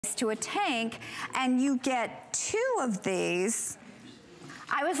to a tank, and you get 2 of these.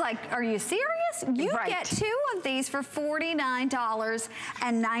 I was like, are you serious? You get 2 of these for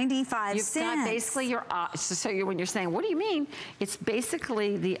 $49.95. You've got basically your, when you're saying, what do you mean? It's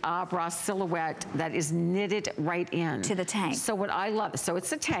basically the bra silhouette that is knitted right in. To the tank. So what I love, so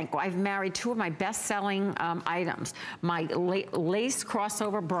it's a tank. I've married 2 of my best-selling items. My lace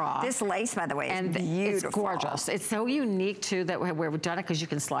crossover bra. This lace, by the way, is beautiful. It's gorgeous. It's so unique, too, that we've done it, because you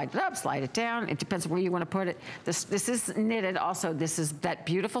can slide it up, slide it down. It depends where you want to put it. This is knitted also. This is that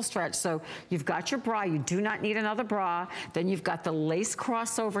beautiful stretch. So you've got your bra, you do not need another bra. Then you've got the lace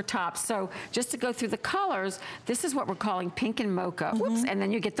crossover top. So just to go through the colors, this is what we're calling pink and mocha. Whoops, and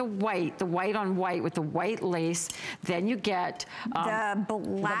then you get the white on white with the white lace. Then you get the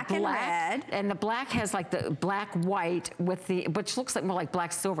black and red. And the black has like the black white with the, which looks like more like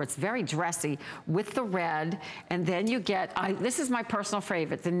black silver. It's very dressy with the red. And then you get, this is my personal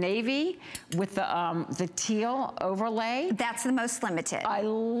favorite, the navy with the teal overlay. That's the most limited. I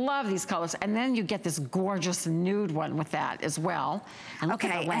love these colors. And then you get this gorgeous nude one with that as well. And look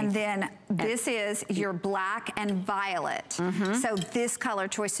at the length. And then this is your black and violet. So this color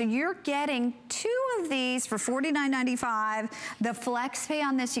choice. So you're getting 2 of these for $49.95. The flex pay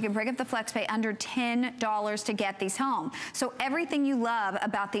on this, you can break up the flex pay under $10 to get these home. So everything you love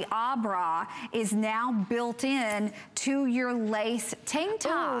about the bra is now built in to your lace tank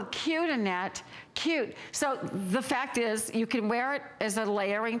top. Oh, cute, Annette. Cute. So the fact is, you can wear it as a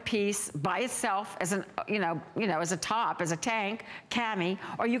layering piece by itself, as an as a top, as a tank, cami,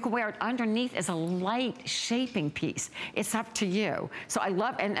 or you can wear it underneath as a light shaping piece. It's up to you. So I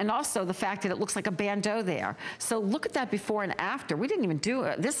love, and also the fact that it looks like a bandeau there. So look at that before and after. We didn't even do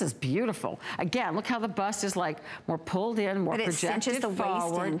it. This is beautiful. Again, look how the bust is like more pulled in, more projected forward. But it cinches the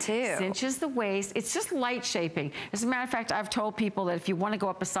waist in too. Cinches the waist. It's just light shaping. As a matter of fact, I've told people that if you want to go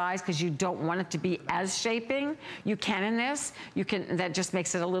up a size because you don't want it to be as shaping, you can in this. You can, that just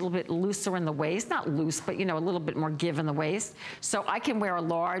makes it a little bit looser in the waist. Not loose, but a little bit more give in the waist. So I can wear a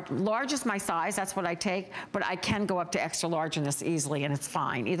large. Large is my size, that's what I take, but I can go up to extra large in this easily, and it's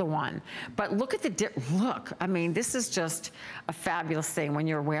fine, either one. But look at the, I mean, this is just a fabulous thing when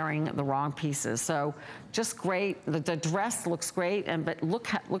you're wearing the wrong pieces. So just great. The dress looks great, but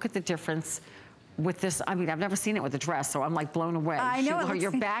look at the difference with this. I mean, I've never seen it with a dress, so I'm like blown away. I know. Your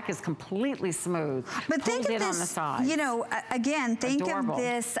back is completely smooth. But think of this, on the side. Again, think Adorable. of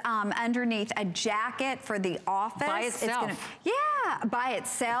this underneath a jacket for the office. By itself. By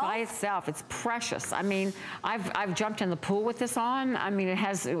itself. By itself. It's precious. I mean, I've jumped in the pool with this on. I mean, it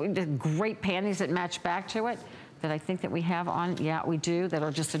has great panties that match back to it. That I think that we have on, yeah, we do, that are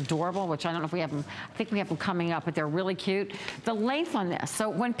just adorable, which I don't know if we have them, I think we have them coming up, but they're really cute. The length on this, so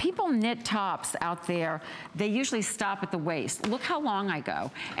when people knit tops out there, they usually stop at the waist. Look how long I go.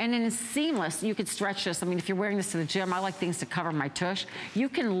 And then it's seamless, you could stretch this. I mean, if you're wearing this to the gym, I like things to cover my tush. You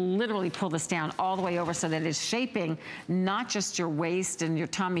can literally pull this down all the way over so that it's shaping not just your waist and your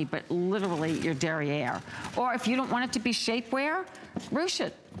tummy, but literally your derriere. Or if you don't want it to be shapewear, ruche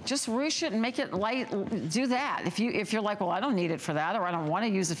it. Just ruche it and make it light, do that. If you're like, well, I don't need it for that, or I don't want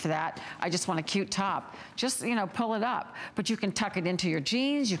to use it for that, I just want a cute top. Just, pull it up. But you can tuck it into your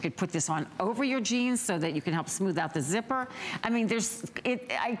jeans. You could put this on over your jeans so that you can help smooth out the zipper. I mean,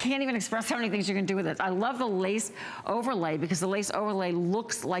 I can't even express how many things you can do with it. I love the lace overlay because the lace overlay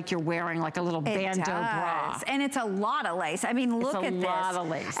looks like you're wearing like a little bandeau bra. And it's a lot of lace. I mean, look at this. It's a lot of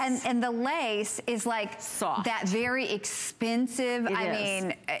lace. And the lace is like soft. That very expensive,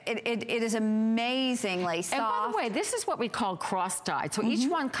 it is amazingly soft. And by the way, this is what we call cross-dyed. So each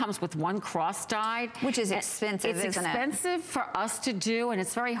one comes with one cross-dyed. Which is expensive, isn't it? It's expensive for us to do, and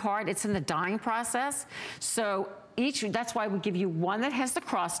it's very hard. It's in the dyeing process. So that's why we give you one that has the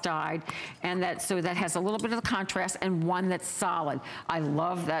cross-dyed, and that has a little bit of the contrast, and one that's solid. I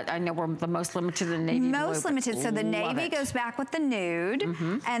love that. I know we're the most limited to the navy blue. Most limited. So the navy goes back with the nude,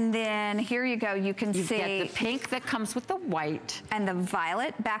 and then here you go. You can see get the pink that comes with the white, and the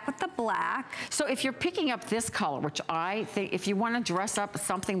violet back with the black. So if you're picking up this color, which I think, if you want to dress up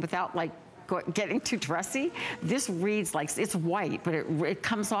something without like getting too dressy, this reads like, it's white, but it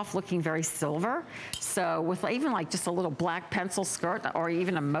comes off looking very silver. So with even like just a little black pencil skirt or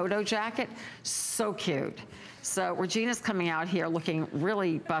even a moto jacket, so cute. So Regina's coming out here looking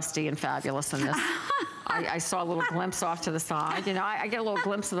really busty and fabulous in this. I saw a little glimpse off to the side. I get a little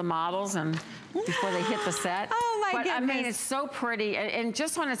glimpse of the models and before they hit the set. Oh my goodness. I mean, it's so pretty. And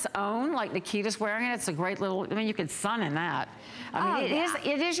just on its own, like Nikita's wearing it, it's a great little, I mean, you could sun in that. I mean,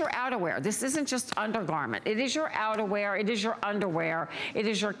 it is your outerwear. This isn't just undergarment. It is your outerwear. It is your underwear. It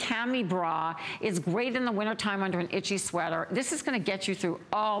is your cami bra. It's great in the wintertime under an itchy sweater. This is going to get you through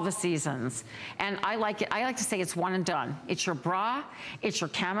all the seasons. And I like it. I like to say it's one and done. It's your bra, it's your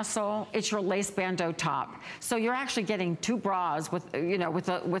camisole, it's your lace bandeau top. So you're actually getting 2 bras with, you know, with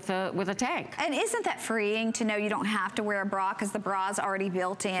a tank. And isn't that freeing to know you don't have to wear a bra because the bra's already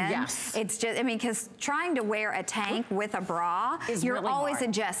built in? Yes. It's just, I mean, because trying to wear a tank with a bra, you're really always hard.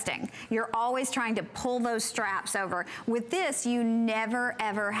 adjusting. You're always trying to pull those straps over. With this, you never,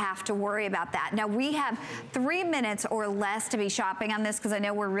 ever have to worry about that. Now, we have 3 minutes or less to be shopping on this because I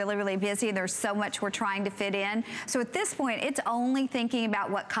know we're really, really busy and there's so much we're trying to fit in. So at this point, it's only thinking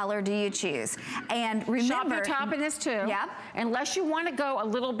about what color do you choose. And remember— Shop your top in this too. Yep. Unless you want to go a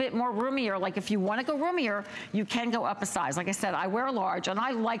little bit more roomier, like if you want to go roomier, you can go up a size. Like I said, I wear a large and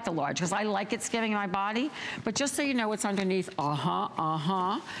I like the large because I like it skimming my body. But just so you know what's underneath,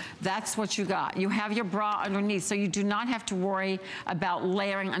 that's what you got. You have your bra underneath, so you do not have to worry about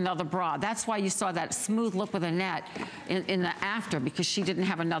layering another bra. That's why you saw that smooth look with Annette in the after, because she didn't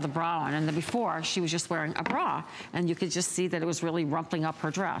have another bra on. And the before, she was just wearing a bra. And you could just see that it was really rumpling up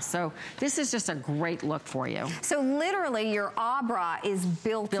her dress. So this is just a great look for you. So literally your bra is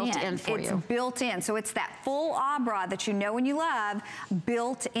built in for you. It's built in. So it's that full bra that you know and you love,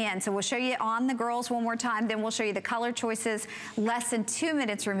 built in. So we'll show you on the girls one more time, then we'll show you the color choices. Less than 2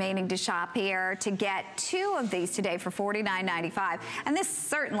 minutes remaining to shop here to get 2 of these today for $49.95. And this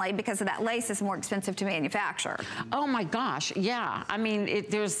certainly, because of that lace, is more expensive to manufacture. Oh my gosh, yeah. I mean,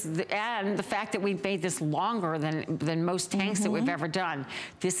 and the fact that we've made this longer than most tanks that we've ever done.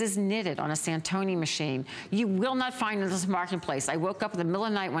 This is knitted on a Santoni machine. You will not find in this marketplace. I woke up in the middle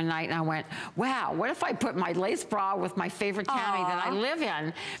of the night one night and I went, wow, what if I put my lace bra with my favorite cami that I live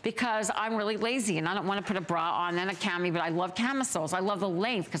in? Because I'm really lazy and I don't want to put a bra on and a cami, but I love camisoles. I love the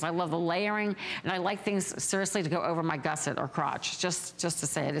length because I love the layering, and I like things seriously to go over my gusset or crotch. Just to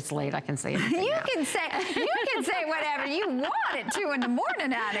say it. It's late. I can say it. You can say whatever you want at 2 in the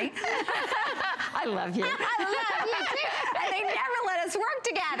morning, honey. I love you. I love you too. And they never let us work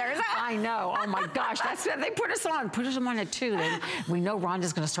together. So. I know. Oh my gosh. That's they put us on. Put us on at 2. We know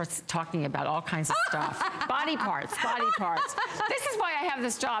Rhonda's going to start talking about all kinds of stuff. Body parts. Body parts. This is why I have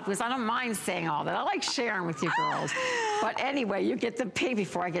this job, because I don't mind saying all that. I like sharing with you girls. But anyway, you get the pink,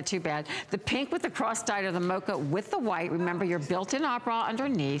 before I get too bad, the pink with the cross dyed or the mocha with the white. Remember your built-in bra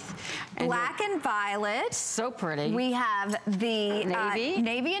underneath. And black and violet. So pretty. We have the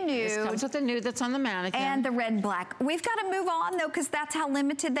navy and nude. This comes with the nude that's on the mannequin. And the red and black. We've got to move on though, because that's how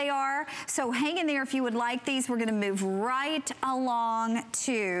limited they are. So hang in there if you would like these. We're going to move right along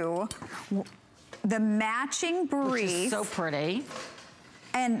to the matching brief. Which is so pretty.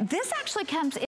 And this actually comes in